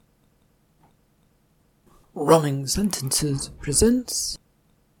Running Sentences presents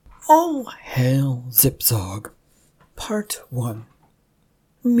All Hail Zipzog, Part 1.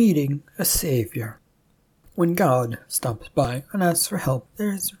 Meeting a Savior. When God stops by and asks for help,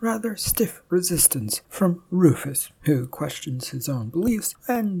 there is rather stiff resistance from Rufus, who questions his own beliefs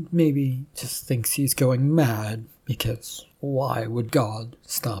and maybe just thinks he's going mad, because why would God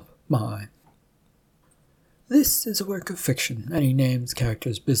stop by? This is a work of fiction, and he names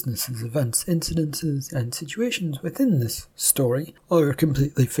characters, businesses, events, incidences, and situations within this story are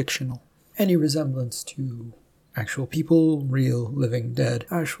completely fictional. Any resemblance to actual people, real, living, dead,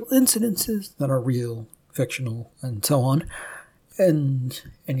 actual incidences that are real, fictional, and so on, and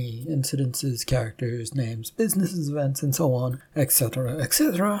any incidences, characters, names, businesses, events, and so on,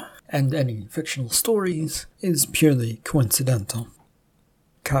 etc., and any fictional stories is purely coincidental.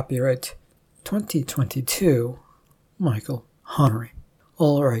 Copyright 2022, Michael Honnery.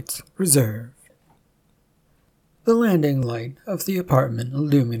 All rights reserved. The landing light of the apartment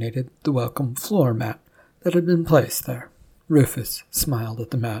illuminated the welcome floor mat that had been placed there. Rufus smiled at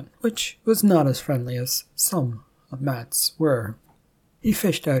the mat, which was not as friendly as some mats were. He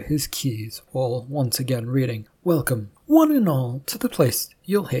fished out his keys while once again reading, "Welcome, one and all, to the place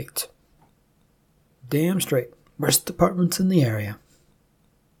you'll hate. Damn straight, worst apartments in the area."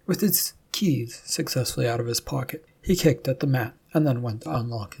 With his keys successfully out of his pocket, he kicked at the mat and then went to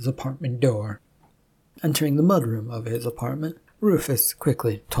unlock his apartment door. Entering the mudroom of his apartment, Rufus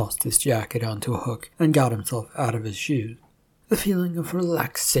quickly tossed his jacket onto a hook and got himself out of his shoes. The feeling of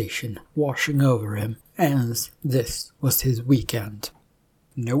relaxation washing over him, as this was his weekend.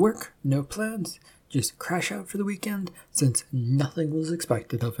 No work, no plans, just crash out for the weekend, since nothing was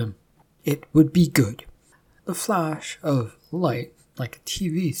expected of him. It would be good. The flash of light, like a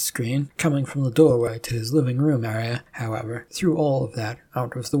TV screen, coming from the doorway to his living room area, however, threw all of that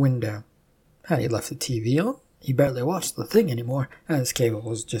out of the window. Had he left the TV on? He barely watched the thing anymore, as cable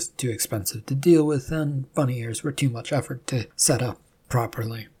was just too expensive to deal with and bunny ears were too much effort to set up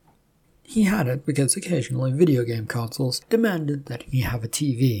properly. He had it because occasionally video game consoles demanded that he have a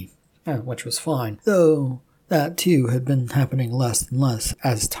TV, which was fine, though that too had been happening less and less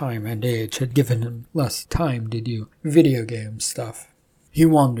as time and age had given him less time to do video game stuff. He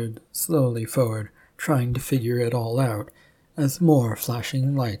wandered slowly forward, trying to figure it all out, as more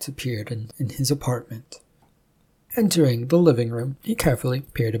flashing lights appeared in his apartment. Entering the living room, he carefully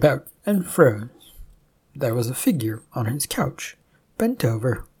peered about and froze. There was a figure on his couch, bent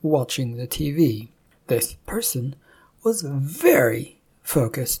over, watching the TV. This person was very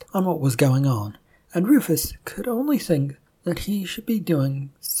focused on what was going on, and Rufus could only think that he should be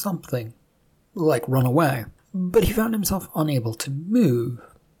doing something, like run away, but he found himself unable to move.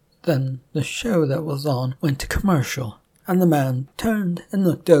 Then the show that was on went to commercial, and the man turned and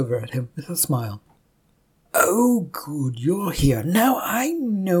looked over at him with a smile. "Oh, good, you're here. Now I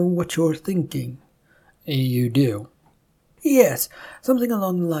know what you're thinking." "You do?" "Yes, something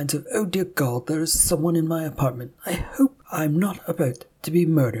along the lines of, 'Oh dear God, there is someone in my apartment. I hope I'm not about to be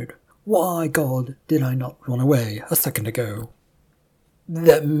murdered. Why, God, did I not run away a second ago?'"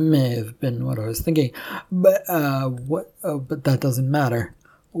 "That may have been what I was thinking, but, but that doesn't matter.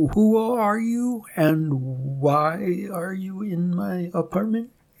 Who are you, and why are you in my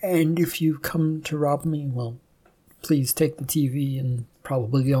apartment? And if you've come to rob me, well, please take the TV, and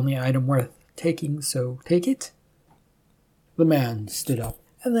probably the only item worth taking, so take it." The man stood up,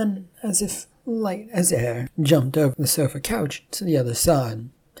 and then, as if light as air, jumped over the sofa couch to the other side.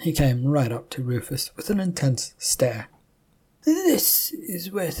 He came right up to Rufus with an intense stare. "This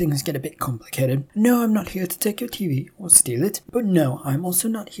is where things get a bit complicated. No, I'm not here to take your TV or steal it, but no, I'm also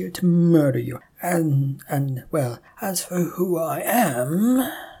not here to murder you. And well, as for who I am..."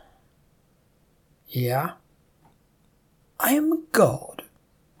 "Yeah?" "I am a god."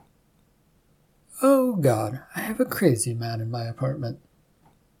 "Oh God, I have a crazy man in my apartment."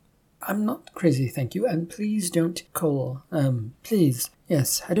 "I'm not crazy, thank you, and please don't call, please.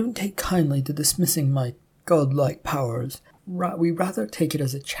 Yes, I don't take kindly to dismissing my godlike powers. We rather take it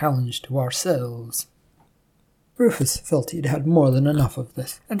as a challenge to ourselves." Rufus felt he'd had more than enough of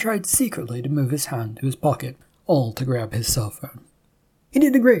this, and tried secretly to move his hand to his pocket, all to grab his cell phone. He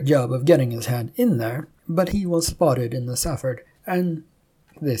did a great job of getting his hand in there, but he was spotted in this effort, and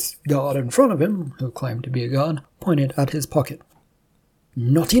this god in front of him, who claimed to be a god, pointed at his pocket.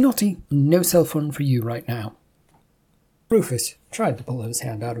 "Naughty, naughty, no cell phone for you right now." Rufus tried to pull his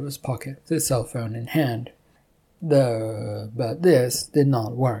hand out of his pocket, with his cell phone in hand. But this did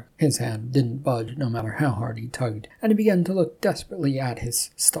not work. His hand didn't budge no matter how hard he tugged, and he began to look desperately at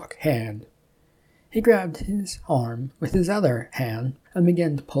his stuck hand. He grabbed his arm with his other hand and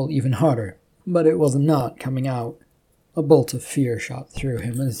began to pull even harder, but it was not coming out. A bolt of fear shot through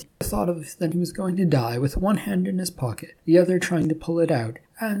him as he thought of that he was going to die with one hand in his pocket, the other trying to pull it out,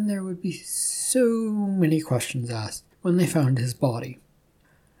 and there would be so many questions asked when they found his body.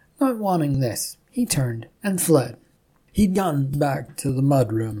 Not wanting this, he turned and fled. He'd gone back to the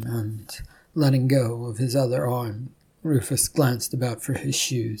mudroom, and, letting go of his other arm, Rufus glanced about for his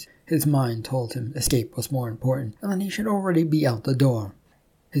shoes. His mind told him escape was more important, and that he should already be out the door.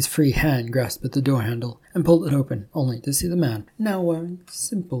 His free hand grasped at the door handle and pulled it open, only to see the man, now wearing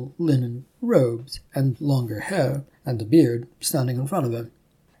simple linen robes and longer hair and a beard, standing in front of him.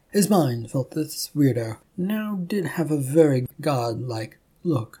 His mind felt this weirdo now did have a very godlike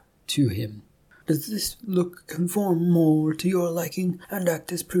look to him. Does this look conform more to your liking and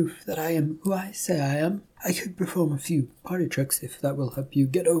act as proof that I am who I say I am? I could perform a few party tricks if that will help you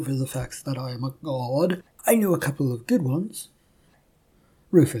get over the facts that I am a god. I know a couple of good ones.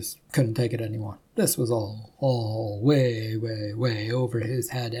 Rufus couldn't take it anymore. This was all way over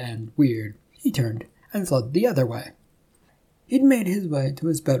his head and weird. He turned and fled the other way. He'd made his way to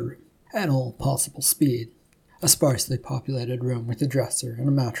his bedroom at all possible speed. A sparsely populated room with a dresser and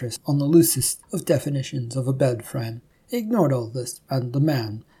a mattress on the loosest of definitions of a bed frame. He ignored all this, and the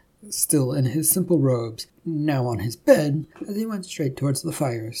man, still in his simple robes, now on his bed, as he went straight towards the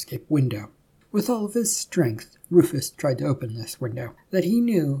fire escape window. With all of his strength, Rufus tried to open this window, that he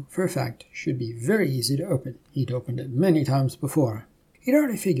knew for a fact should be very easy to open. He'd opened it many times before. He'd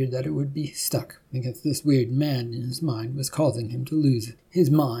already figured that it would be stuck, because this weird man in his mind was causing him to lose his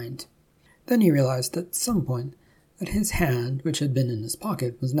mind. Then he realized at some point that his hand, which had been in his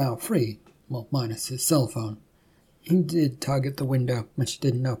pocket, was now free, well, minus his cell phone. He did tug at the window, which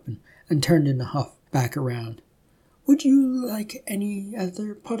didn't open, and turned in a huff back around. Would you like any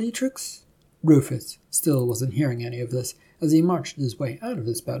other party tricks? Rufus still wasn't hearing any of this as he marched his way out of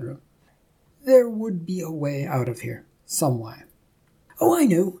his bedroom. There would be a way out of here, some way. Oh, I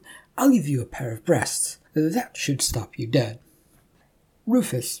know. I'll give you a pair of breasts. That should stop you dead.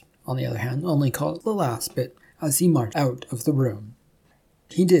 Rufus, on the other hand, only caught the last bit as he marched out of the room.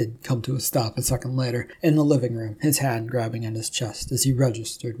 He did come to a stop a second later in the living room, his hand grabbing at his chest as he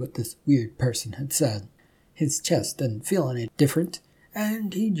registered what this weird person had said. His chest didn't feel any different,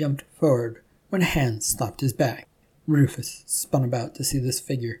 and he jumped forward when a hand stopped his back. Rufus spun about to see this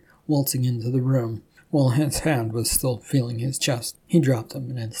figure waltzing into the room, while his hand was still feeling his chest. He dropped him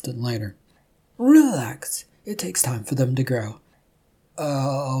an instant later. Relax. It takes time for them to grow.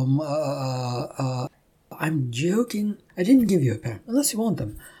 I'm joking. I didn't give you a pair, unless you want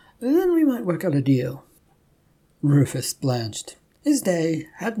them. Then we might work out a deal. Rufus blanched. His day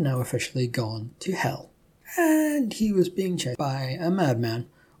had now officially gone to hell, and he was being chased by a madman,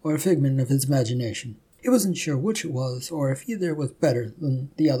 or a figment of his imagination. He wasn't sure which it was, or if either was better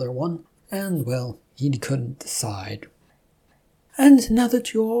than the other one, and, well, he couldn't decide. And now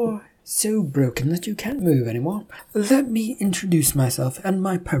that you're so broken that you can't move anymore, let me introduce myself and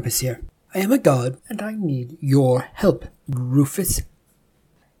my purpose here. I am a god, and I need your help, Rufus.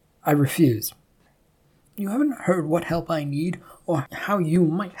 I refuse. You haven't heard what help I need, or how you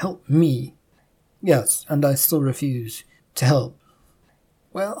might help me. Yes, and I still refuse to help.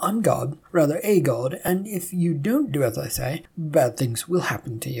 Well, I'm God, rather a god, and if you don't do as I say, bad things will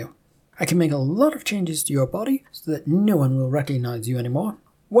happen to you. I can make a lot of changes to your body so that no one will recognize you anymore.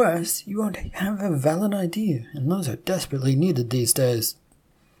 Worse, you won't have a valid ID, and those are desperately needed these days.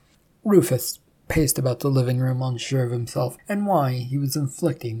 Rufus paced about the living room unsure of himself and why he was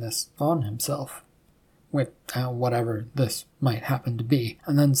inflicting this on himself, with whatever this might happen to be,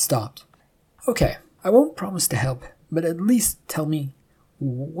 and then stopped. Okay, I won't promise to help, but at least tell me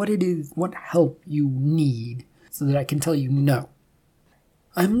what it is, what help you need, so that I can tell you no.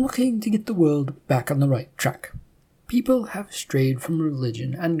 I'm looking to get the world back on the right track. People have strayed from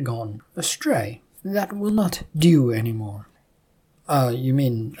religion and gone astray. That will not do anymore. You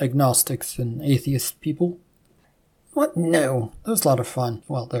mean agnostics and atheist people? What? No, those lot are fun.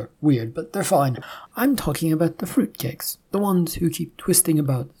 Well, they're weird, but they're fine. I'm talking about the fruitcakes, the ones who keep twisting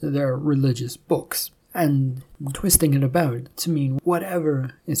about their religious books, and twisting it about to mean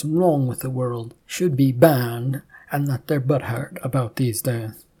whatever is wrong with the world should be banned, and that they're butthurt about these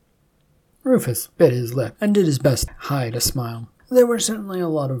days. Rufus bit his lip and did his best to hide a smile. There were certainly a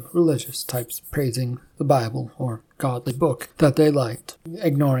lot of religious types praising the Bible or godly book that they liked,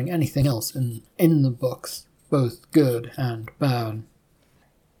 ignoring anything else in the books, both good and bad.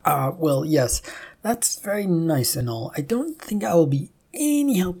 Well, yes, that's very nice and all. I don't think I will be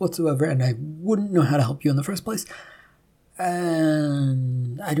any help whatsoever, and I wouldn't know how to help you in the first place.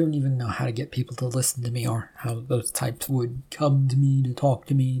 And I don't even know how to get people to listen to me, or how those types would come to me to talk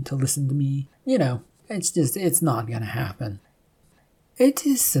to me, to listen to me. You know, it's not gonna happen. It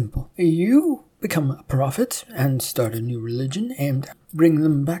is simple. You become a prophet and start a new religion and bring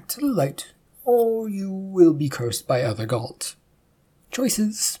them back to the light, or you will be cursed by other gods.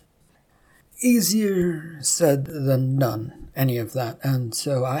 Choices. Easier said than done, any of that, and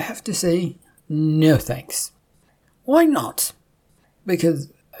so I have to say, no thanks. Why not?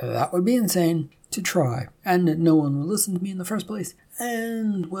 Because that would be insane to try, and no one will listen to me in the first place,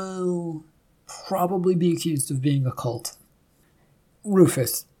 and will probably be accused of being a cult.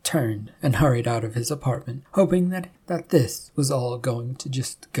 Rufus turned and hurried out of his apartment, hoping that this was all going to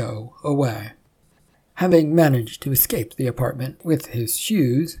just go away. Having managed to escape the apartment with his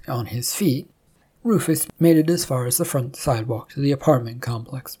shoes on his feet, Rufus made it as far as the front sidewalk to the apartment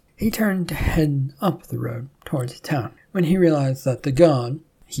complex. He turned to head up the road towards town when he realized that the god,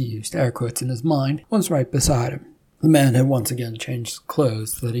 he used air quotes in his mind, was right beside him. The man had once again changed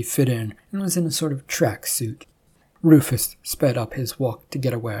clothes so that he fit in and was in a sort of track suit. Rufus sped up his walk to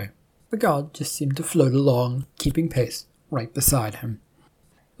get away. The god just seemed to float along, keeping pace, right beside him.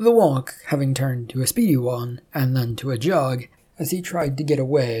 The walk having turned to a speedy one, and then to a jog, as he tried to get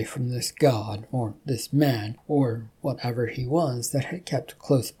away from this god, or this man, or whatever he was that had kept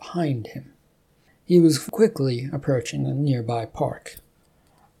close behind him. He was quickly approaching a nearby park.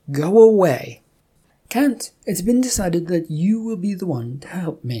 Go away. Kent, it's been decided that you will be the one to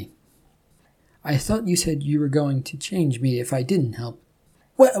help me. I thought you said you were going to change me if I didn't help.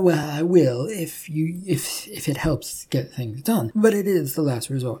 Well, I will if it helps get things done, but it is the last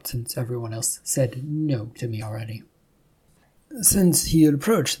resort since everyone else said no to me already. Since he had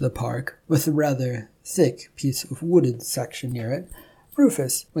approached the park, with a rather thick piece of wooded section near it,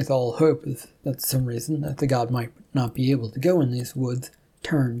 Rufus, with all hope that some reason that the god might not be able to go in these woods,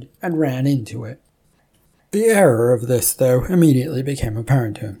 turned and ran into it. The error of this, though, immediately became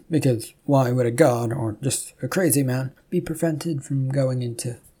apparent to him, because why would a god, or just a crazy man, be prevented from going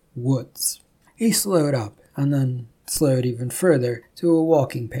into woods? He slowed up, and then slowed even further to a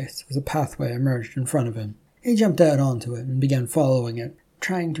walking pace as a pathway emerged in front of him. He jumped out onto it and began following it,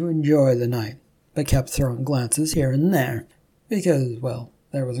 trying to enjoy the night, but kept throwing glances here and there, because, well,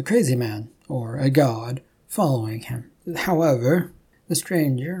 there was a crazy man, or a god, following him. However, the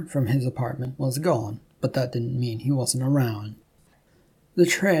stranger from his apartment was gone, but that didn't mean he wasn't around. The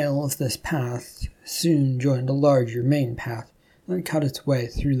trail of this path soon joined a larger main path that cut its way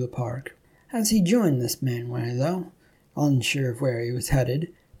through the park. As he joined this main way, though, unsure of where he was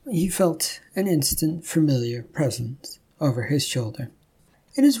headed, he felt an instant familiar presence over his shoulder.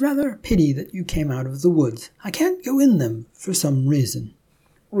 It is rather a pity that you came out of the woods. I can't go in them for some reason.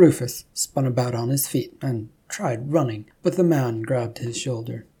 Rufus spun about on his feet and tried running, but the man grabbed his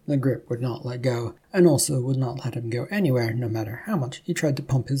shoulder. The grip would not let go, and also would not let him go anywhere, no matter how much he tried to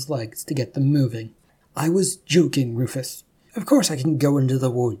pump his legs to get them moving. I was joking, Rufus. Of course I can go into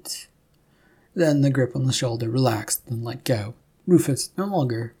the woods. Then the grip on the shoulder relaxed and let go. Rufus no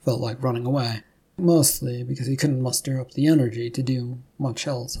longer felt like running away, mostly because he couldn't muster up the energy to do much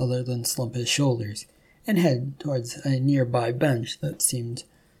else other than slump his shoulders and head towards a nearby bench that seemed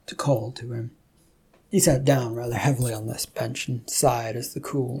to call to him. He sat down rather heavily on this bench and sighed as the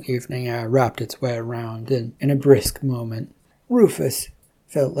cool evening air wrapped its way around in a brisk moment. Rufus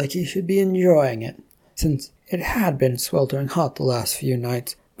felt like he should be enjoying it, since it had been sweltering hot the last few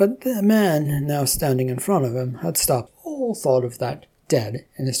nights, but the man now standing in front of him had stopped all thought of that dead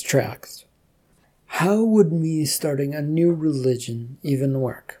in his tracks. How would me starting a new religion even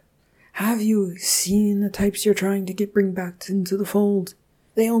work? Have you seen the types you're trying to bring back into the fold?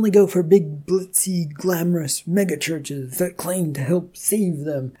 They only go for big, blitzy, glamorous megachurches that claim to help save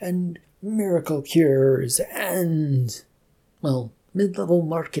them, and miracle cures, and, well, mid-level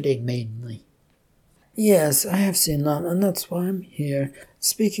marketing mainly. Yes, I have seen that, and that's why I'm here,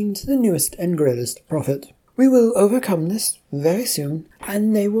 speaking to the newest and greatest prophet. We will overcome this very soon,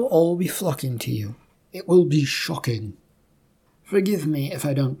 and they will all be flocking to you. It will be shocking. Forgive me if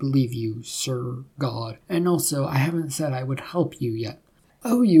I don't believe you, Sir God, and also I haven't said I would help you yet.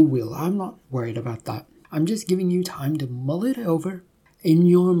 Oh, you will. I'm not worried about that. I'm just giving you time to mull it over in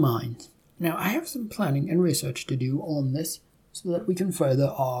your mind. Now, I have some planning and research to do on this so that we can further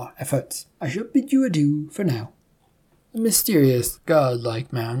our efforts. I shall bid you adieu for now. The mysterious,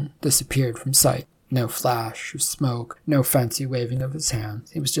 godlike man disappeared from sight. No flash of smoke, no fancy waving of his hands.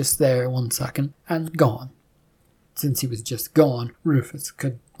 He was just there 1 second and gone. Since he was just gone, Rufus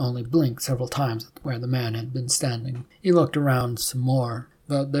could only blink several times at where the man had been standing. He looked around some more,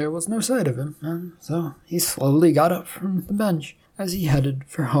 but there was no sight of him, and so he slowly got up from the bench as he headed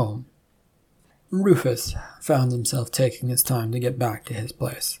for home. Rufus found himself taking his time to get back to his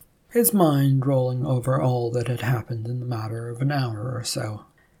place, his mind rolling over all that had happened in the matter of an hour or so.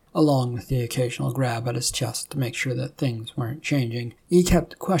 Along with the occasional grab at his chest to make sure that things weren't changing, he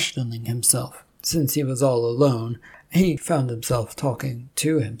kept questioning himself. Since he was all alone, he found himself talking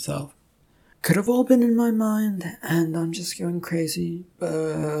to himself. Could have all been in my mind, and I'm just going crazy,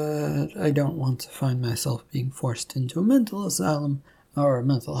 but I don't want to find myself being forced into a mental asylum or a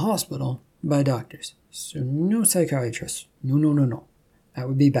mental hospital by doctors. So no psychiatrists. No. That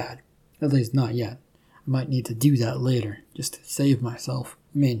would be bad. At least not yet. I might need to do that later, just to save myself.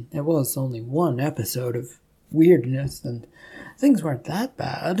 I mean, it was only one episode of weirdness, and things weren't that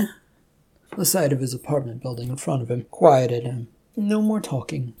bad. The sight of his apartment building in front of him quieted him. No more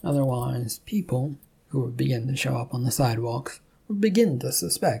talking, otherwise people, who would begin to show up on the sidewalks, would begin to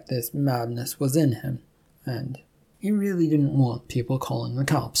suspect this madness was in him, and he really didn't want people calling the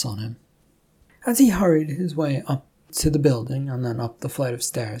cops on him. As he hurried his way up to the building and then up the flight of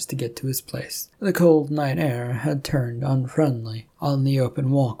stairs to get to his place, the cold night air had turned unfriendly on the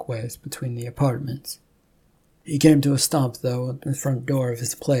open walkways between the apartments. He came to a stop, though, at the front door of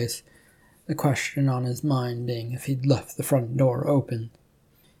his place, the question on his mind being if he'd left the front door open.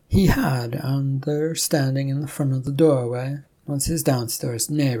 He had, and there, standing in the front of the doorway, was his downstairs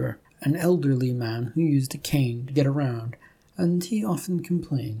neighbor, an elderly man who used a cane to get around, and he often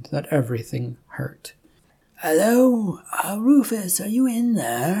complained that everything hurt. "Hello? Rufus, are you in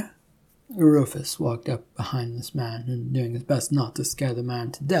there?" Rufus walked up behind this man, and doing his best not to scare the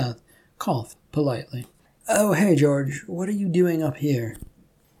man to death, coughed politely. "Oh, hey, George, what are you doing up here?"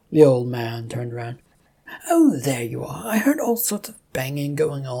 The old man turned around. "Oh, there you are. I heard all sorts of banging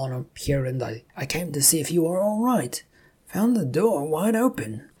going on up here, and I came to see if you were all right. Found the door wide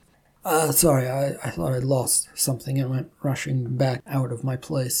open." Sorry, I thought I'd lost something and went rushing back out of my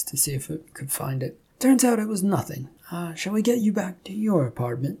place to see if I could find it. Turns out it was nothing. Shall we get you back to your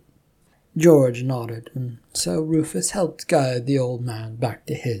apartment?" George nodded, and so Rufus helped guide the old man back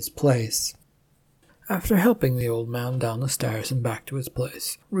to his place. After helping the old man down the stairs and back to his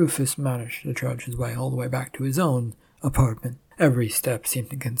place, Rufus managed to trudge his way all the way back to his own apartment. Every step seemed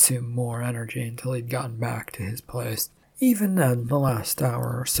to consume more energy until he'd gotten back to his place. Even then, the last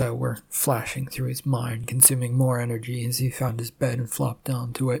hour or so were flashing through his mind, consuming more energy as he found his bed and flopped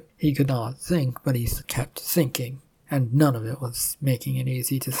onto it. He could not think, but he kept thinking, and none of it was making it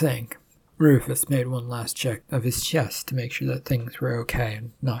easy to think. Rufus made one last check of his chest to make sure that things were okay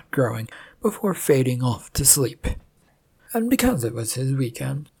and not growing, before fading off to sleep. And because it was his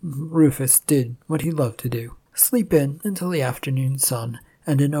weekend, Rufus did what he loved to do, sleep in until the afternoon sun,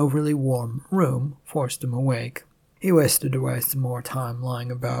 and an overly warm room forced him awake. He wasted away some more time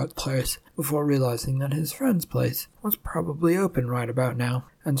lying about the place before realizing that his friend's place was probably open right about now,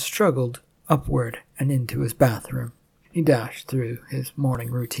 and struggled upward and into his bathroom. He dashed through his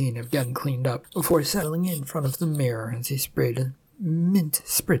morning routine of getting cleaned up before settling in front of the mirror as he sprayed a mint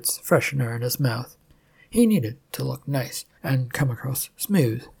spritz freshener in his mouth. He needed to look nice and come across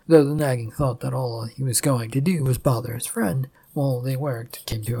smooth, though the nagging thought that all he was going to do was bother his friend while they worked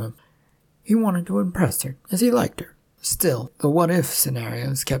came to him. He wanted to impress her, as he liked her. Still, the what-if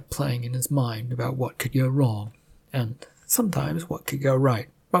scenarios kept playing in his mind about what could go wrong, and sometimes what could go right,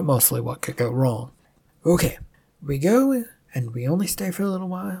 but mostly what could go wrong. Okay, we go, and we only stay for a little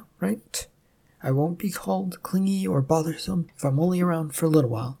while, right? I won't be called clingy or bothersome if I'm only around for a little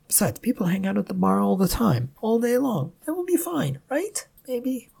while. Besides, people hang out at the bar all the time, all day long. It will be fine, right?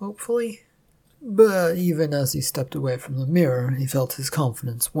 Maybe, hopefully. But even as he stepped away from the mirror, he felt his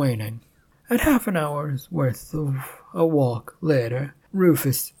confidence waning. At half an hour's worth of a walk later,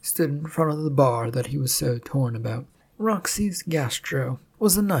 Rufus stood in front of the bar that he was so torn about. Roxy's Gastro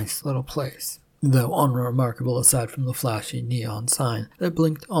was a nice little place, though unremarkable aside from the flashy neon sign that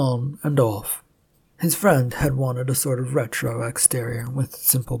blinked on and off. His friend had wanted a sort of retro exterior with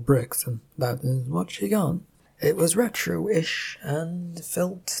simple bricks, and that is what she got. It was retro-ish and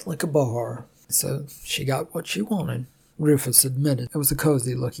felt like a bar, so she got what she wanted. Rufus admitted it was a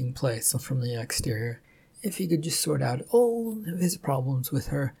cozy-looking place from the exterior. If he could just sort out all of his problems with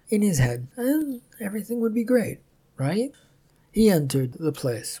her in his head, and everything would be great, right? He entered the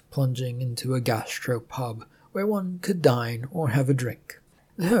place, plunging into a gastropub, where one could dine or have a drink.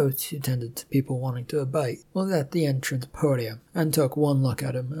 The host, who tended to people wanting to bite, was at the entrance podium, and took one look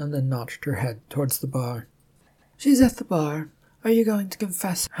at him, and then notched her head towards the bar. "She's at the bar. Are you going to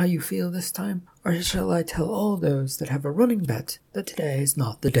confess how you feel this time, or shall I tell all those that have a running bet that today is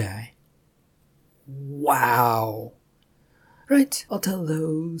not the day?" Wow. Right, I'll tell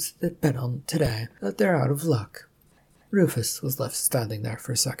those that bet on today that they're out of luck. Rufus was left standing there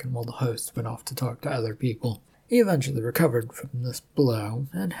for a second while the host went off to talk to other people. He eventually recovered from this blow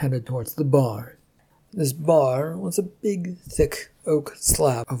and headed towards the bar. This bar was a big, thick oak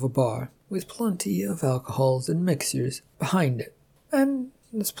slab of a bar with plenty of alcohols and mixers behind it, and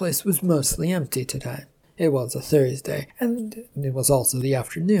this place was mostly empty today. It was a Thursday, and it was also the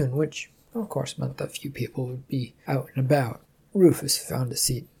afternoon, which of course meant that few people would be out and about. Rufus found a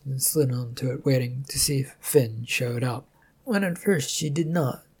seat and slid onto it, waiting to see if Finn showed up. When at first she did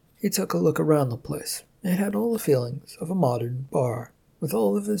not, he took a look around the place. It had all the feelings of a modern bar, with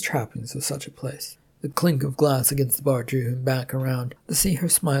all of the trappings of such a place. The clink of glass against the bar drew him back around to see her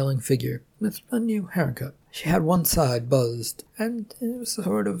smiling figure with a new haircut. She had one side buzzed, and it was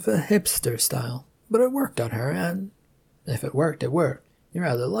sort of a hipster style, but it worked on her, and if it worked, it worked. You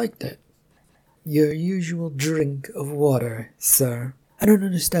rather liked it. Your usual drink of water, sir. I don't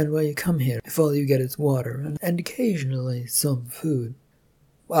understand why you come here if all you get is water and occasionally some food.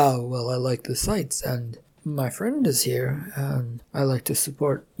 Well, I like the sights, and my friend is here, and I like to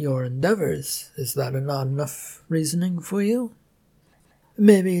support your endeavors. Is that not enough reasoning for you?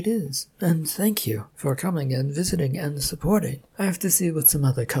 Maybe it is, and thank you for coming and visiting and supporting. I have to see what some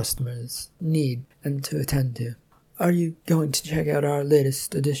other customers need and to attend to. Are you going to check out our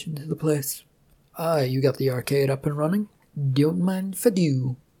latest addition to the place? You got the arcade up and running? Don't mind if I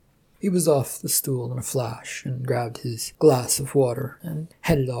do. He was off the stool in a flash and grabbed his glass of water and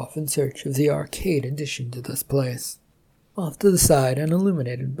headed off in search of the arcade addition to this place. Off to the side and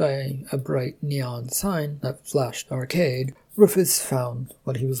illuminated by a bright neon sign that flashed arcade, Rufus found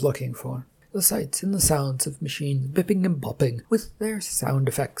what he was looking for. The sights and the sounds of machines bipping and bopping with their sound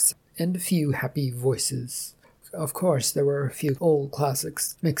effects and a few happy voices. Of course, there were a few old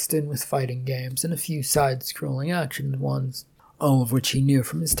classics mixed in with fighting games and a few side-scrolling action ones, all of which he knew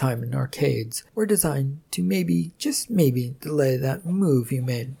from his time in arcades were designed to maybe, just maybe, delay that move you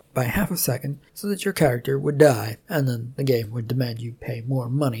made by half a second so that your character would die, and then the game would demand you pay more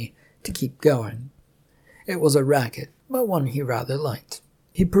money to keep going. It was a racket, but one he rather liked.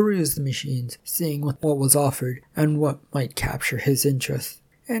 He perused the machines, seeing what was offered and what might capture his interest,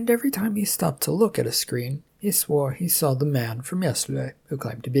 and every time he stopped to look at a screen, he swore he saw the man from yesterday, who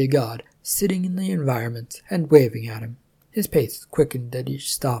claimed to be a god, sitting in the environment and waving at him. His pace quickened at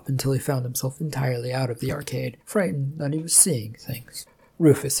each stop until he found himself entirely out of the arcade, frightened that he was seeing things.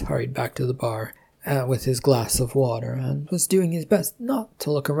 Rufus hurried back to the bar with his glass of water and was doing his best not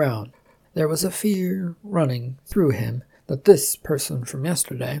to look around. There was a fear running through him that this person from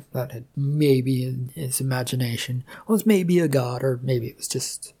yesterday, that had maybe in his imagination, was maybe a god, or maybe he was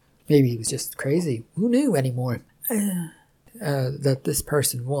just crazy. Who knew anymore? That this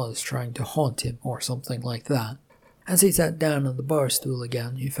person was trying to haunt him or something like that. As he sat down on the bar stool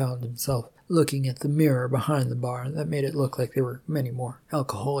again, he found himself looking at the mirror behind the bar that made it look like there were many more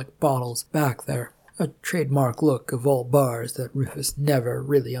alcoholic bottles back there. A trademark look of all bars that Rufus never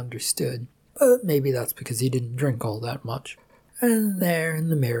really understood, but maybe that's because he didn't drink all that much. And there in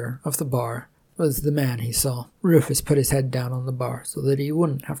the mirror of the bar was the man he saw. Rufus put his head down on the bar so that he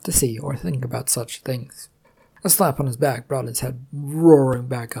wouldn't have to see or think about such things. A slap on his back brought his head roaring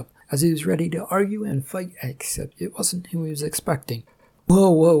back up as he was ready to argue and fight, except it wasn't who he was expecting.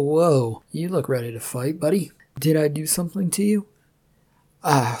 Whoa, you look ready to fight, buddy. Did I do something to you?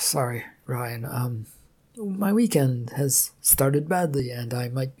 Sorry, Ryan. My weekend has started badly and I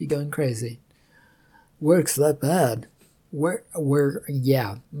might be going crazy. Work's that bad?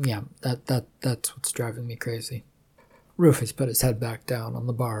 Yeah, that's what's driving me crazy. Rufus put his head back down on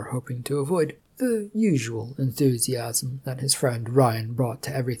the bar, hoping to avoid the usual enthusiasm that his friend Ryan brought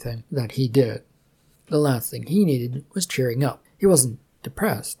to everything that he did. The last thing he needed was cheering up. He wasn't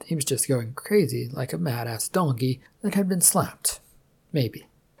depressed, he was just going crazy like a mad-ass donkey that had been slapped. Maybe.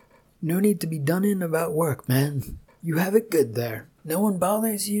 No need to be done in about work, man. You have it good there. No one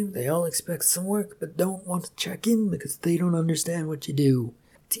bothers you, they all expect some work but don't want to check in because they don't understand what you do.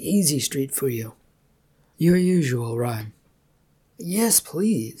 It's easy street for you. Your usual, Ryan. Yes,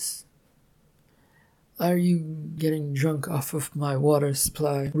 please. Are you getting drunk off of my water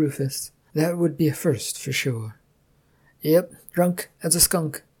supply, Rufus? That would be a first for sure. Yep, drunk as a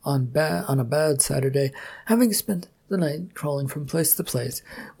skunk on a bad Saturday, having spent the night crawling from place to place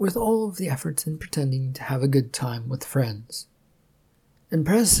with all of the efforts in pretending to have a good time with friends.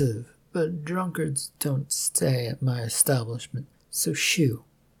 Impressive, but drunkards don't stay at my establishment, so shoo.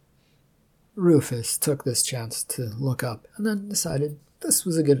 Rufus took this chance to look up and then decided this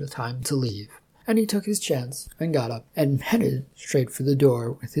was a good time to leave. And he took his chance and got up and headed straight for the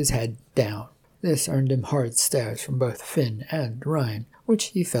door with his head down. This earned him hard stares from both Finn and Ryan, which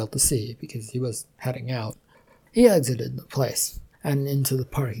he failed to see because he was heading out. He exited the place and into the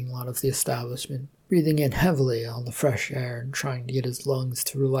parking lot of the establishment, breathing in heavily on the fresh air and trying to get his lungs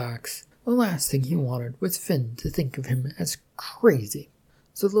to relax. The last thing he wanted was Finn to think of him as crazy,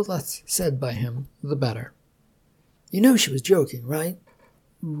 so the less said by him, the better. "You know she was joking, right?"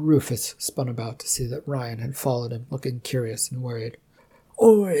 Rufus spun about to see that Ryan had followed him, looking curious and worried.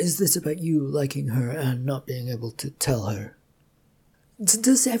 "Or is this about you liking her and not being able to tell her?"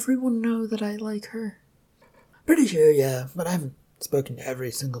 "Does everyone know that I like her?" "Pretty sure, yeah, but I haven't spoken to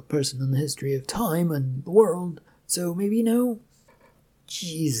every single person in the history of time and the world, so maybe you know."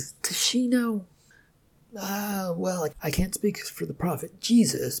 "Jeez, does she know?" Well, I can't speak for the prophet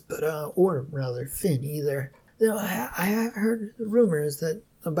Jesus, but, or rather Finn either. Though I have heard rumors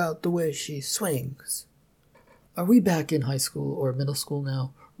about the way she swings." "Are we back in high school or middle school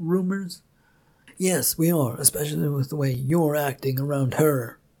now? Rumors?" "Yes, we are, especially with the way you're acting around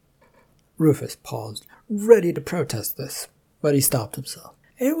her." Rufus paused, ready to protest this, but he stopped himself.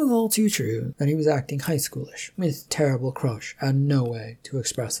 It was all too true that he was acting high schoolish, with terrible crush and no way to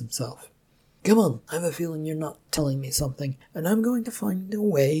express himself. "Come on, I have a feeling you're not telling me something, and I'm going to find a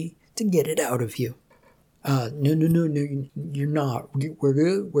way to get it out of you." No, you're not.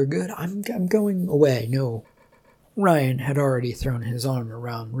 We're good. I'm going away, no." Ryan had already thrown his arm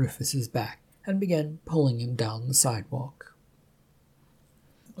around Rufus's back and began pulling him down the sidewalk.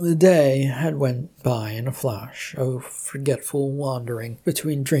 The day had went by in a flash of forgetful wandering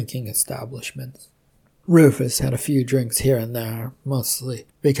between drinking establishments. Rufus had a few drinks here and there, mostly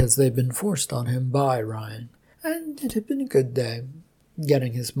because they'd been forced on him by Ryan, and it had been a good day,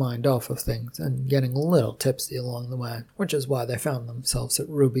 getting his mind off of things and getting a little tipsy along the way, which is why they found themselves at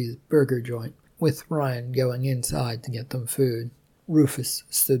Ruby's burger joint, with Ryan going inside to get them food. Rufus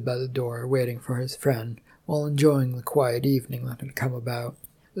stood by the door waiting for his friend, while enjoying the quiet evening that had come about.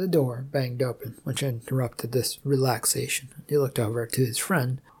 The door banged open, which interrupted this relaxation. He looked over to his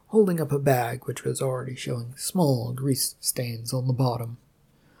friend, holding up a bag which was already showing small grease stains on the bottom.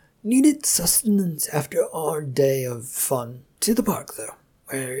 "Needed sustenance after our day of fun. To the park, though,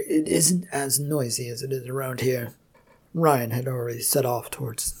 where it isn't as noisy as it is around here." Ryan had already set off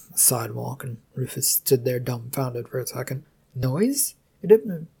towards the sidewalk, and Rufus stood there dumbfounded for a second. Noise? It had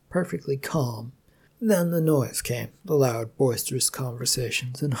been perfectly calm. Then the noise came. The loud, boisterous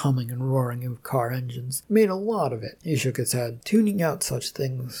conversations and humming and roaring of car engines made a lot of it. He shook his head. Tuning out such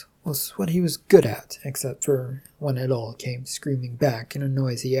things was what he was good at, except for when it all came screaming back in a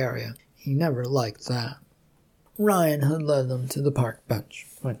noisy area. He never liked that. Ryan had led them to the park bench,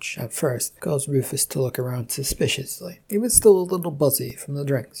 which at first caused Rufus to look around suspiciously. He was still a little buzzy from the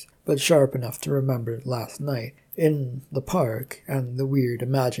drinks, but sharp enough to remember last night in the park and the weird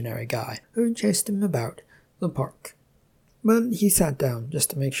imaginary guy who chased him about the park. But he sat down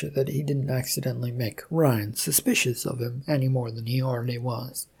just to make sure that he didn't accidentally make Ryan suspicious of him any more than he already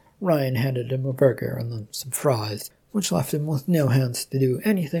was. Ryan handed him a burger and then some fries, which left him with no hands to do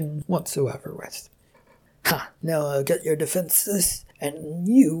anything whatsoever with. "Ha! Now I'll get your defenses, and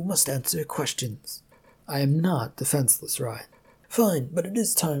you must answer questions." "I am not defenseless, Ryan." "Fine, but it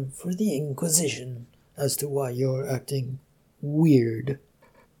is time for the Inquisition as to why you're acting weird."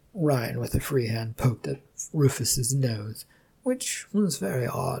 Ryan, with a free hand, poked at Rufus's nose, which was very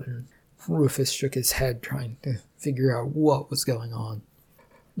odd, and Rufus shook his head trying to figure out what was going on.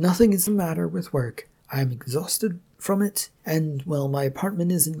 "Nothing is the matter with work. I am exhausted from it, and, well, my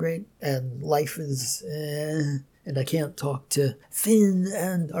apartment isn't great, and life is, and I can't talk to Finn,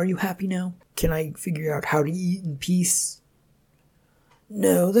 and are you happy now? Can I figure out how to eat in peace?"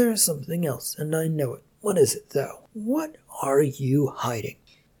 "No, there's something else, and I know it. What is it, though? What are you hiding?"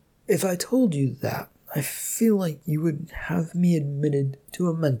 "If I told you that, I feel like you would have me admitted to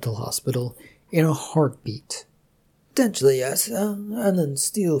a mental hospital in a heartbeat." "Potentially, yes, and then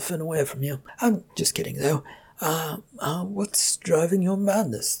steal Finn away from you. I'm just kidding, though. What's driving your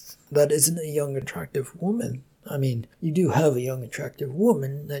madness? That isn't a young, attractive woman. I mean, you do have a young, attractive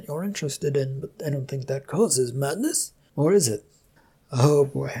woman that you're interested in, but I don't think that causes madness. Or is it?" "Oh,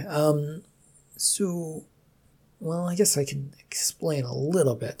 boy. Well, I guess I can explain a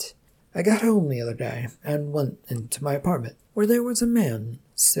little bit. I got home the other day and went into my apartment, where there was a man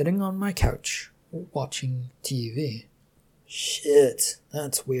sitting on my couch watching TV." "Shit,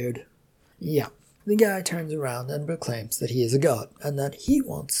 that's weird." "Yeah. The guy turns around and proclaims that he is a god, and that he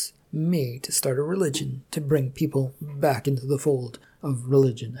wants me to start a religion to bring people back into the fold of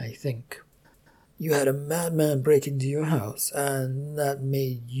religion, I think." "You had a madman break into your house, and that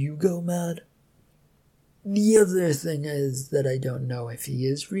made you go mad?" The other thing is that I don't know if he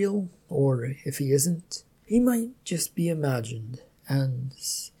is real or if he isn't. He might just be imagined, and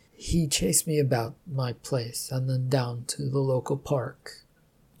he chased me about my place and then down to the local park.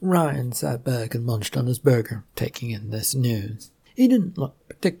 Ryan sat back and munched on his burger, taking in this news. He didn't look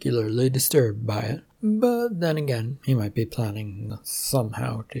particularly disturbed by it, but then again, he might be planning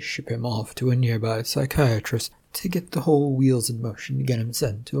somehow to ship him off to a nearby psychiatrist to get the whole wheels in motion to get him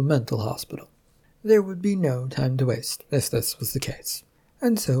sent to a mental hospital. There would be no time to waste if this was the case,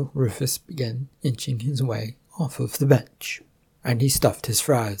 and so Rufus began inching his way off of the bench, and he stuffed his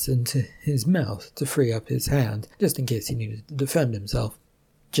fries into his mouth to free up his hand, just in case he needed to defend himself.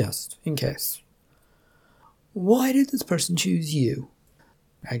 Just in case. Why did this person choose you?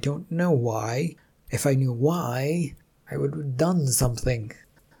 I don't know why. If I knew why, I would have done something.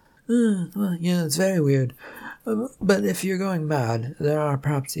 Well, yeah, it's very weird. But if you're going mad, there are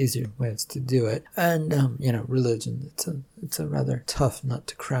perhaps easier ways to do it. And, religion, it's a rather tough nut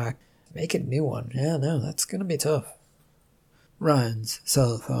to crack. Make a new one. Yeah, no, that's gonna be tough. Ryan's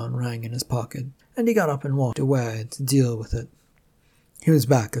cell phone rang in his pocket, and he got up and walked away to deal with it. He was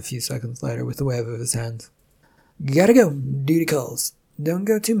back a few seconds later with a wave of his hand. Gotta go. Duty calls. Don't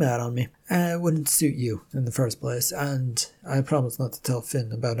go too mad on me. It wouldn't suit you in the first place, and I promise not to tell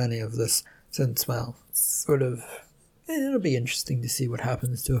Finn about any of this, since, well, it'll be interesting to see what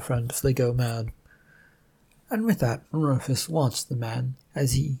happens to a friend if they go mad. And with that, Rufus watched the man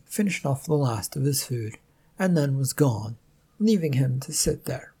as he finished off the last of his food, and then was gone, leaving him to sit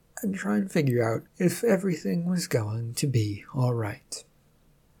there and try and figure out if everything was going to be alright.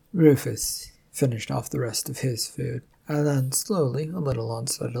 Rufus finished off the rest of his food, and then slowly, a little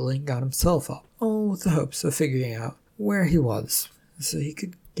unsteadily, got himself up, all with the hopes of figuring out where he was, so he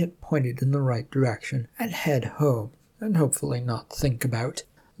could get pointed in the right direction and head home, and hopefully not think about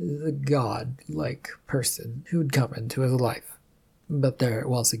the god-like person who'd come into his life. But there it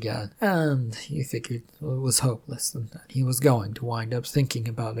was again, and he figured it was hopeless and that he was going to wind up thinking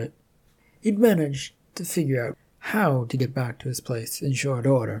about it. He'd managed to figure out how to get back to his place in short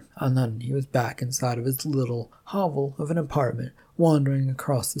order, and then he was back inside of his little hovel of an apartment, wandering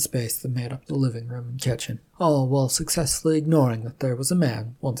across the space that made up the living room and kitchen, all while successfully ignoring that there was a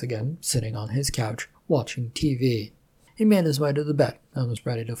man, once again, sitting on his couch, watching TV. He made his way to the bed and was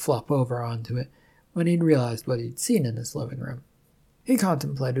ready to flop over onto it when he'd realized what he'd seen in his living room. He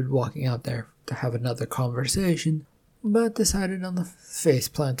contemplated walking out there to have another conversation, but decided on the face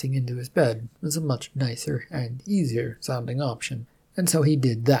planting into his bed was a much nicer and easier sounding option, and so he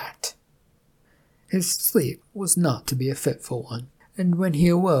did that. His sleep was not to be a fitful one, and when he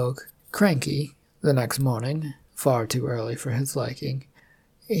awoke, cranky, the next morning, far too early for his liking,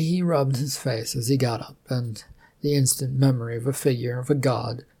 he rubbed his face as he got up, and the instant memory of a figure of a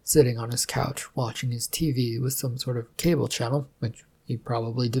god sitting on his couch watching his TV with some sort of cable channel, which he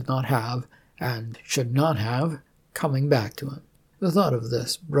probably did not have, and should not have, coming back to him. The thought of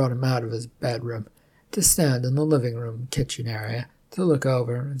this brought him out of his bedroom to stand in the living room kitchen area to look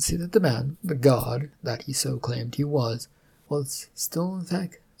over and see that the man, the god that he so claimed he was still in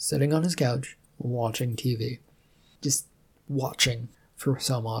fact sitting on his couch watching TV. Just watching for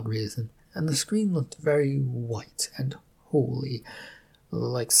some odd reason, and the screen looked very white and holy,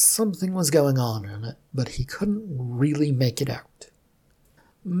 like something was going on in it, but he couldn't really make it out.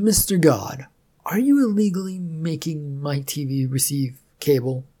 Mr. God, are you illegally making my TV receive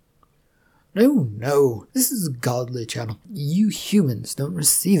cable? No, this is a godly channel. You humans don't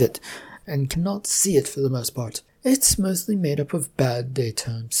receive it, and cannot see it for the most part. It's mostly made up of bad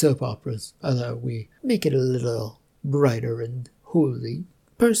daytime soap operas, although we make it a little brighter and holy,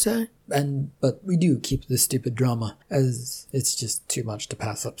 per se. But we do keep the stupid drama, as it's just too much to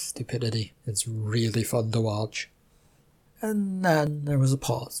pass up stupidity. It's really fun to watch. And then there was a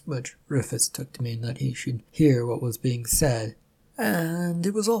pause, which Rufus took to mean that he should hear what was being said. And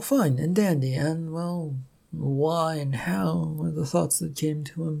it was all fine and dandy, and, well, why and how were the thoughts that came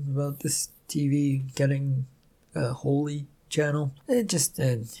to him about this TV getting a holy channel. He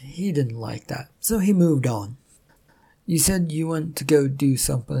didn't like that, so he moved on. You said you went to go do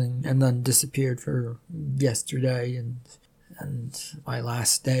something and then disappeared for yesterday and my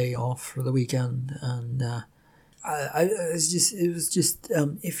last day off for the weekend, and it was just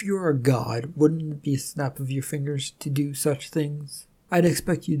if you're a god, wouldn't it be a snap of your fingers to do such things? I'd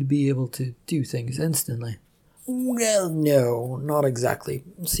expect you to be able to do things instantly. Well, no, not exactly.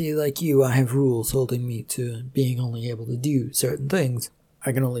 See, like you, I have rules holding me to being only able to do certain things.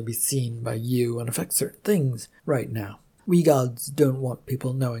 I can only be seen by you and affect certain things right now. We gods don't want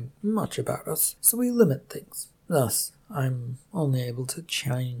people knowing much about us, so we limit things. Thus, I'm only able to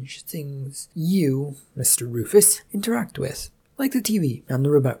change things you, Mr. Rufus, interact with, like the TV and the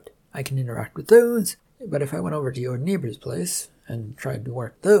remote. I can interact with those, but if I went over to your neighbor's place and tried to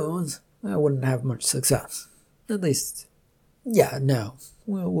work those, I wouldn't have much success. At least, yeah, no.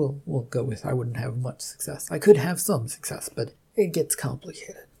 We'll go with I wouldn't have much success. I could have some success, but it gets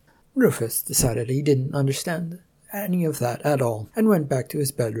complicated. Rufus decided he didn't understand any of that at all, and went back to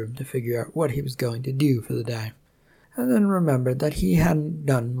his bedroom to figure out what he was going to do for the day. And then remembered that he hadn't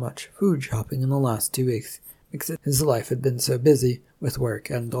done much food shopping in the last 2 weeks, because his life had been so busy with work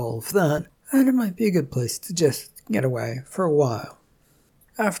and all of that, and it might be a good place to just get away for a while.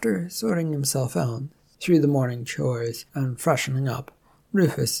 After sorting himself out through the morning chores and freshening up,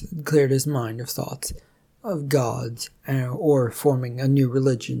 Rufus had cleared his mind of thoughts of gods, or forming a new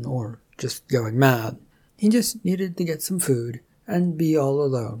religion, or just going mad. He just needed to get some food and be all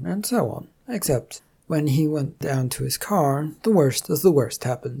alone, and so on. Except when he went down to his car, the worst of the worst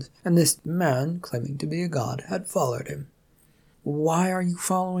happened, and this man, claiming to be a god, had followed him. Why are you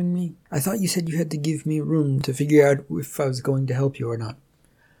following me? I thought you said you had to give me room to figure out if I was going to help you or not.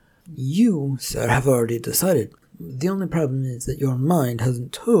 You, sir, have already decided. The only problem is that your mind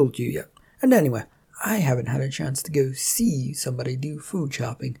hasn't told you yet. And anyway, I haven't had a chance to go see somebody do food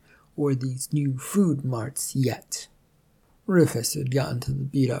shopping or these new food marts yet. Rufus had gotten to the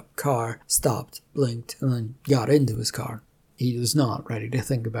beat-up car, stopped, blinked, and then got into his car. He was not ready to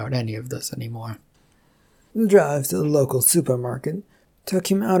think about any of this anymore. The drive to the local supermarket took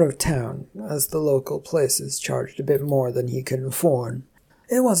him out of town, as the local places charged a bit more than he could afford.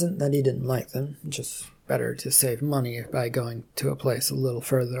 It wasn't that he didn't like them, just better to save money by going to a place a little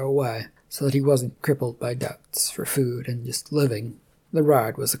further away, so that he wasn't crippled by debts for food and just living. The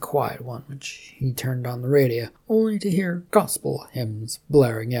ride was a quiet one, which he turned on the radio, only to hear gospel hymns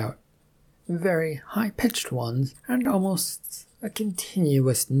blaring out. Very high-pitched ones, and almost a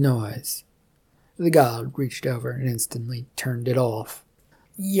continuous noise. The god reached over and instantly turned it off.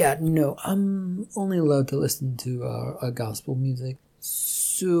 Yeah, no, I'm only allowed to listen to gospel music,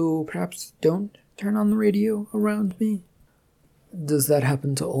 so perhaps don't turn on the radio around me. Does that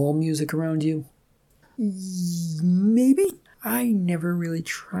happen to all music around you? Maybe. I never really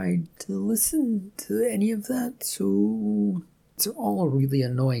tried to listen to any of that, so it's all a really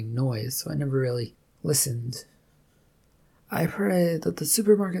annoying noise, so I never really listened. I pray that the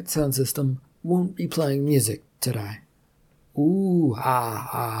supermarket sound system won't be playing music today. Ooh,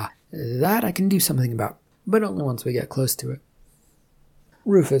 that I can do something about, but only once we get close to it.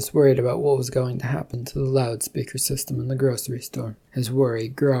 Rufus worried about what was going to happen to the loudspeaker system in the grocery store, his worry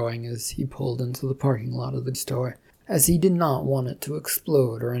growing as he pulled into the parking lot of the store, as he did not want it to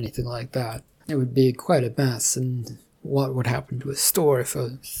explode or anything like that. It would be quite a mess, and what would happen to his store if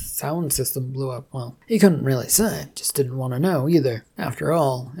a sound system blew up? Well, he couldn't really say, just didn't want to know either. After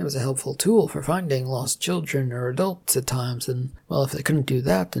all, it was a helpful tool for finding lost children or adults at times, and, well, if they couldn't do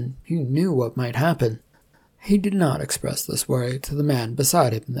that, then who knew what might happen? He did not express this worry to the man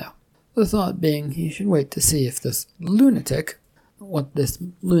beside him, though. The thought being he should wait to see if what this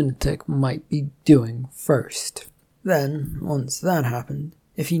lunatic might be doing first. Then, once that happened,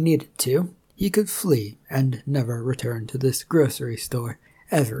 if he needed to, he could flee and never return to this grocery store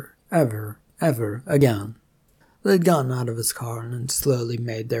ever again. They had gotten out of his car and slowly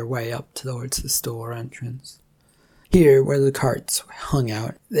made their way up towards the store entrance. Here, where the carts hung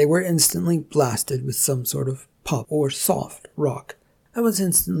out, they were instantly blasted with some sort of pop or soft rock that was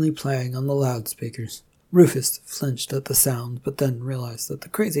instantly playing on the loudspeakers. Rufus flinched at the sound, but then realized that the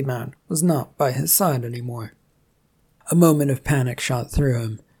crazy man was not by his side anymore. A moment of panic shot through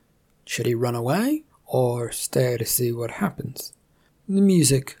him. Should he run away, or stay to see what happens? The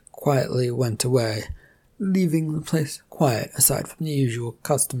music quietly went away, leaving the place quiet aside from the usual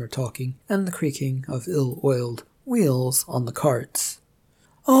customer talking and the creaking of ill-oiled wheels on the carts.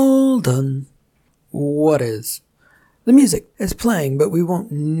 All done. What is? The music is playing, but we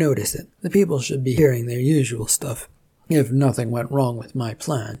won't notice it. The people should be hearing their usual stuff, if nothing went wrong with my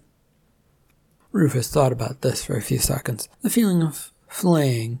plan. Rufus thought about this for a few seconds. The feeling of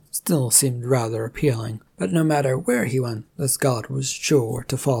fleeing still seemed rather appealing, but no matter where he went, this god was sure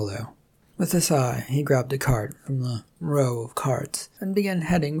to follow. With a sigh, he grabbed a cart from the row of carts and began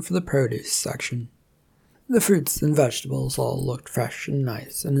heading for the produce section. The fruits and vegetables all looked fresh and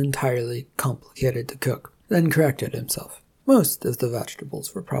nice and entirely complicated to cook, then corrected himself. Most of the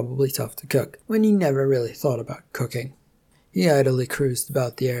vegetables were probably tough to cook, when he never really thought about cooking. He idly cruised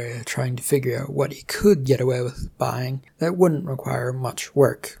about the area, trying to figure out what he could get away with buying that wouldn't require much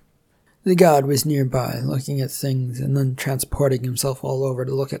work. The god was nearby, looking at things and then transporting himself all over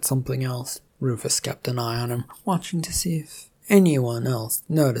to look at something else. Rufus kept an eye on him, watching to see if anyone else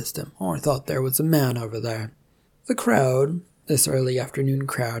noticed him or thought there was a man over there. The crowd, this early afternoon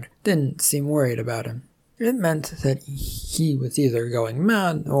crowd, didn't seem worried about him. It meant that he was either going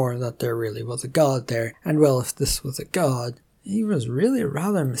mad or that there really was a god there, and well, if this was a god, he was really a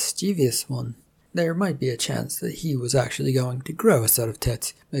rather mischievous one. There might be a chance that he was actually going to grow a set of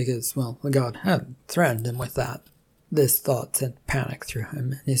tits, because, well, the god had threatened him with that. This thought sent panic through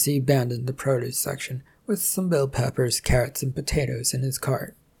him as he abandoned the produce section with some bell peppers, carrots, and potatoes in his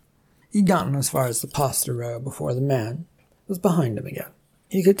cart. He'd gotten as far as the pasta row before the man was behind him again.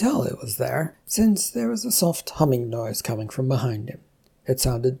 He could tell it was there, since there was a soft humming noise coming from behind him. It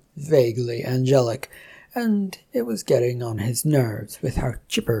sounded vaguely angelic, and it was getting on his nerves with how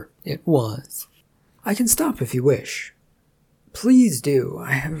chipper it was. "I can stop if you wish." "Please do.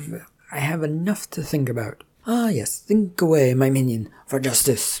 I have enough to think about." "Ah, yes, think away, my minion, for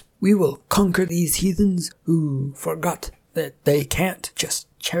justice. We will conquer these heathens who forgot that they can't just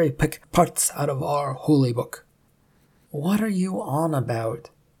cherry-pick parts out of our holy book." "What are you on about?"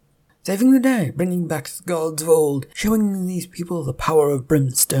 "Saving the day, bringing back the gods of old, showing these people the power of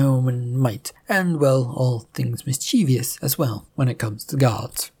brimstone and might, and, well, all things mischievous as well when it comes to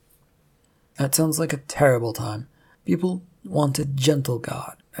gods." That sounds like a terrible time. People want a gentle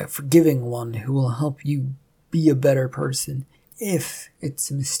god, a forgiving one who will help you be a better person. If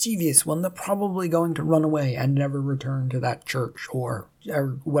it's a mischievous one, they're probably going to run away and never return to that church or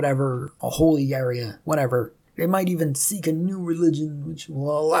whatever, a holy area, whatever. They might even seek a new religion which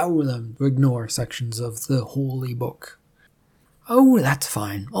will allow them to ignore sections of the holy book. "Oh, that's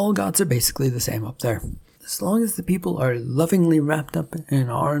fine. All gods are basically the same up there. As long as the people are lovingly wrapped up in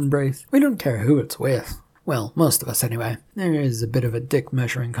our embrace, we don't care who it's with. Well, most of us anyway. There is a bit of a dick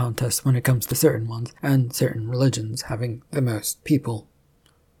measuring contest when it comes to certain ones, and certain religions having the most people."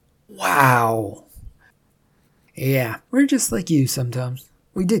 "Wow." "Yeah, we're just like you sometimes.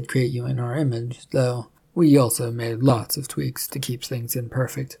 We did create you in our image, though. We also made lots of tweaks to keep things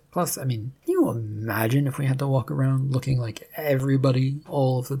imperfect. Plus, I mean, can you imagine if we had to walk around looking like everybody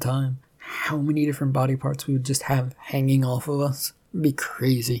all of the time? How many different body parts we would just have hanging off of us? It'd be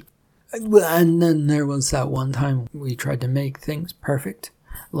crazy. And then there was that one time we tried to make things perfect,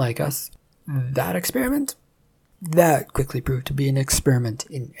 like us. That experiment? That quickly proved to be an experiment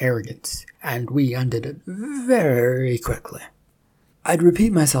in arrogance, and we undid it very quickly. I'd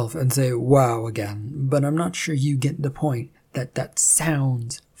repeat myself and say wow again, but I'm not sure you get the point that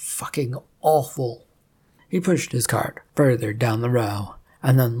sounds fucking awful. He pushed his cart further down the row,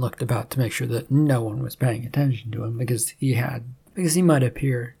 and then looked about to make sure that no one was paying attention to him because he might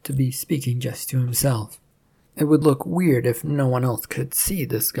appear to be speaking just to himself. It would look weird if no one else could see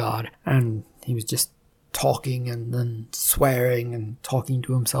this god, and he was just talking and then swearing and talking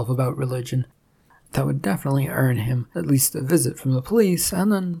to himself about religion. That would definitely earn him at least a visit from the police,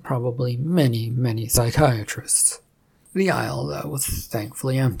 and then probably many, many psychiatrists. The aisle, though, was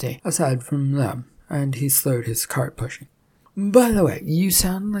thankfully empty, aside from them, and he slowed his cart pushing. "By the way, you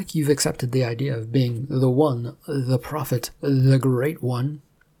sound like you've accepted the idea of being the one, the prophet, the great one."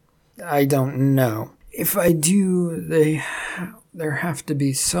 "I don't know. If I do, there have to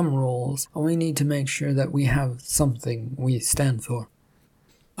be some rules, and we need to make sure that we have something we stand for."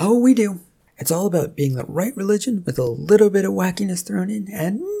 "Oh, we do. It's all about being the right religion with a little bit of wackiness thrown in,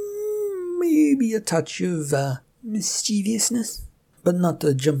 and maybe a touch of mischievousness. But not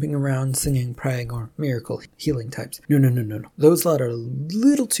the jumping around, singing, praying, or miracle healing types. No. Those lot are a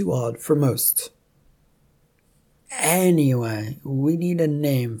little too odd for most. Anyway, we need a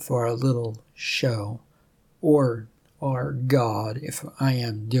name for our little show. Or our god, if I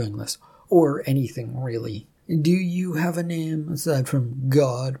am doing this. Or anything, really. Do you have a name aside from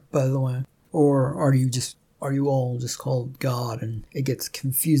God, by the way? Or are you all just called God and it gets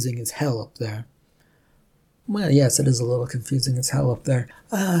confusing as hell up there? Well, yes, it is a little confusing as hell up there.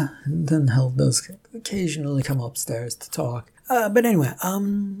 Then hell does occasionally come upstairs to talk. But anyway,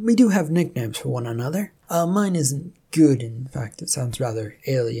 we do have nicknames for one another. Mine isn't good, in fact, it sounds rather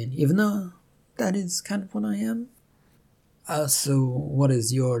alien, even though that is kind of what I am. So what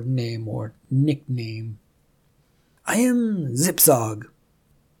is your name or nickname? I am Zipzog.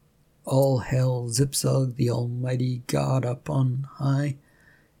 All hail Zipzog, the almighty god up on high.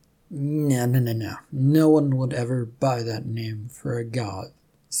 No. No one would ever buy that name for a god.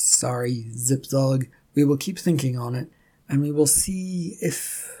 Sorry, Zipzog. We will keep thinking on it, and we will see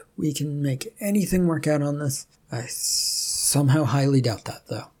if we can make anything work out on this. I somehow highly doubt that,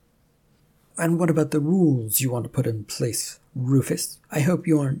 though. And what about the rules you want to put in place, Rufus? I hope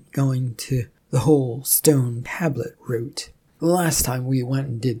you aren't going to the whole stone tablet route. The last time we went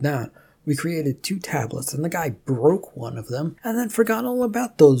and did that, We created 2 tablets and the guy broke one of them and then forgot all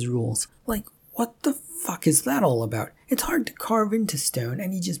about those rules. Like, what the fuck is that all about? It's hard to carve into stone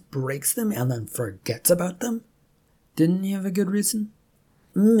and he just breaks them and then forgets about them? Didn't he have a good reason?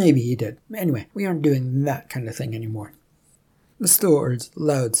 Maybe he did. Anyway, we aren't doing that kind of thing anymore. The store's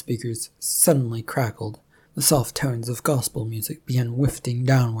loudspeakers suddenly crackled. The soft tones of gospel music began wafting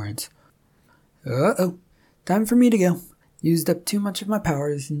downwards. Uh-oh. Time for me to go. Used up too much of my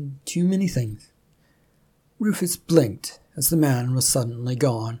powers and too many things. Rufus blinked as the man was suddenly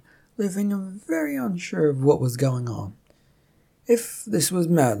gone, leaving very unsure of what was going on. If this was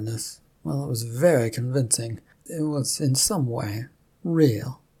madness, well, it was very convincing. It was in some way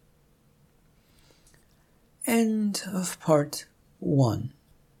real. End of part 1.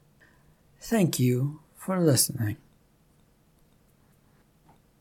 Thank you for listening.